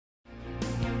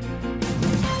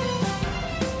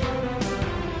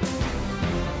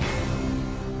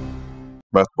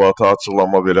Mətbuata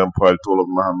açıqlama verən politolog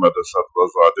Məhəmməd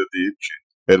Əsədzadə deyib ki,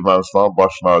 Ermənistanın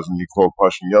baş naziri Nikol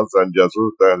Paşinyan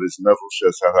Zəngəzur dəhlizinə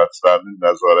Rusiya sərhədçilərinin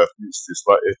nəzarətini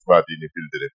istisna etmədiyini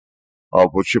bildirib.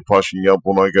 Halbuki Paşinyan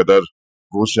buna qədər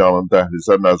Rusiyanın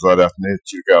dəhlizə nəzarətini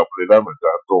heç cür qəbul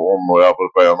eləmirdi, hətta 10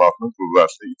 noyabr bəyanatının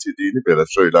qüvvəsini itirdiyini belə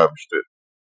söyləmişdi.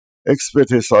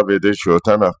 Ekspert hesab edir ki,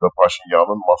 ötən həftə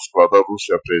Paşinyanın Moskvada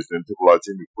Rusiya prezidenti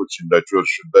Vladimir Putinlə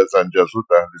görüşündə Zəngəzur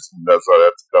dəhlizinin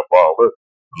nəzarəti ilə bağlı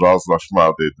razılaşma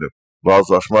əldə edilib.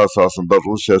 Razılaşma əsasında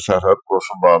Rusiya sərhəd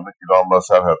qoşunlarını İranla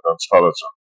sərhəddən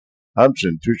çıxaracaq.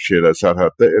 Həmçinin Türkiyə ilə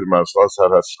sərhəddə Ermənistan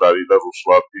sərhədçiləri ilə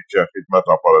Ruslar birgə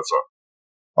xidmət aparacaq.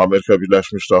 Amerika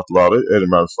Birləşmiş Ştatları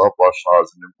Ermənistan baş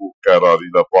nazirinin bu qərarı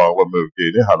ilə bağlı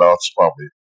mövqeyini hələ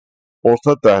açıqlamayıb.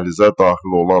 Orta dəhlizə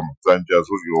daxil olan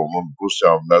Zəngəzur yolunun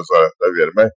Rusiyanın nəzarətinə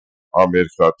vermək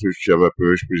Amerika, Türkiyə və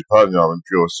Böyük Britaniyanın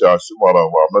geosiyasi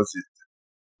maraqlarına ziddir.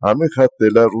 Həmin xətt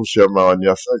elə Rusiya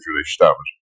müəyyənəsinə görə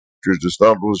işləmir.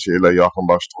 Gürcüstan Rusiya ilə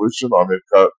yaxınlaşdığı üçün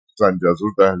Amerika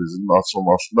Zəngəzur dəhlizinin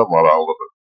açılmasında maraqlıdır.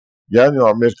 Yəni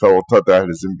Amerika orta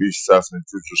dəhlizin bir hissəsinin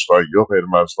Gürcüstan yox,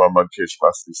 Ermənistandan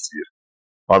keçməsini istəyir.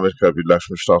 Amerika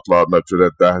Birləşmiş Ştatlarına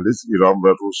görə dəhliz İran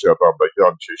və Rusiyadan da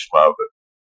yan keçməlidir.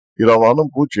 İrəvanın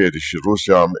bu gedişi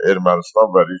Rusiyanın Ermənistan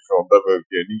və regionda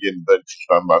mövqeyinin yenidən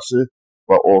güclənməsi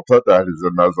və orta dəhlizə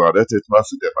nəzarət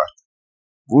etməsi deməkdir.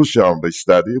 Rusiyanın da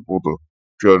istədiyi budur.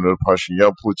 Görünür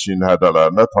Paşinyan Putinin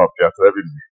hədələrinə tab gətirə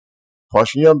bilmir.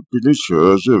 Paşinyan bilir ki,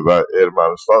 özü və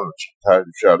Ermənistan üçün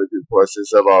təhlükəli bir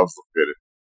prosesə razılıq verir.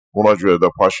 Buna görə də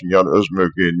Paşinyan öz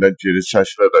mövqeyindən geri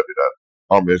çəkilə də bilər.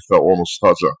 Amerika onu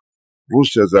tutacaq.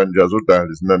 Rusiya Zəngəzur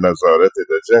dəhlizinə nəzarət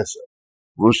edəcəksə,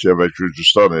 Rusiya və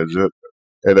Gürcüstan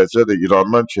eləcə də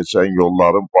İrandan keçən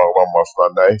yolların bağlanmasına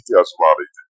nə ehtiyac var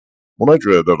idi? Buna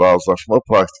görə də razılaşma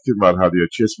praktiki mərhələyə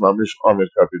keçməmiş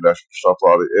Amerika Birləşmiş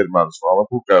Ştatları Ermənistanı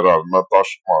bu qərarından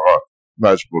daşınmağa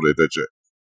məcbur edəcək.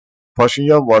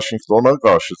 Paşinyan Vaşinqtona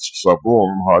qarşı çıxsa, bu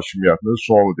onun hakimiyyətinin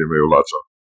sonu demək olacaq.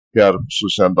 Qərb,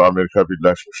 xüsusən də Amerika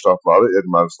Birləşmiş Ştatları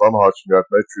Ermənistan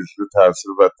hakimiyyətinə güclü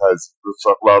təsir və təzyiq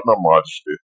bıçaqlarına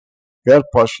malikdir. Qərb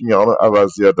Paşinyanı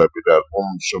əvəzləyə də bilər.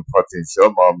 Onun üçün potensial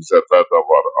namizədlər də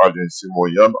var. Alin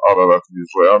Simoyan, Ararat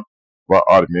Mirzoyan və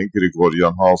Armen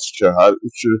Qriqoryan, hansı ki, hər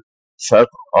üçü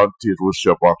sərt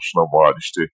anti-Rusiya baxışına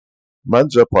malikdir.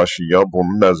 Məncə Paşinyan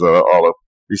bunu nəzərə alıb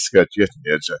riskə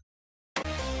getməyəcək.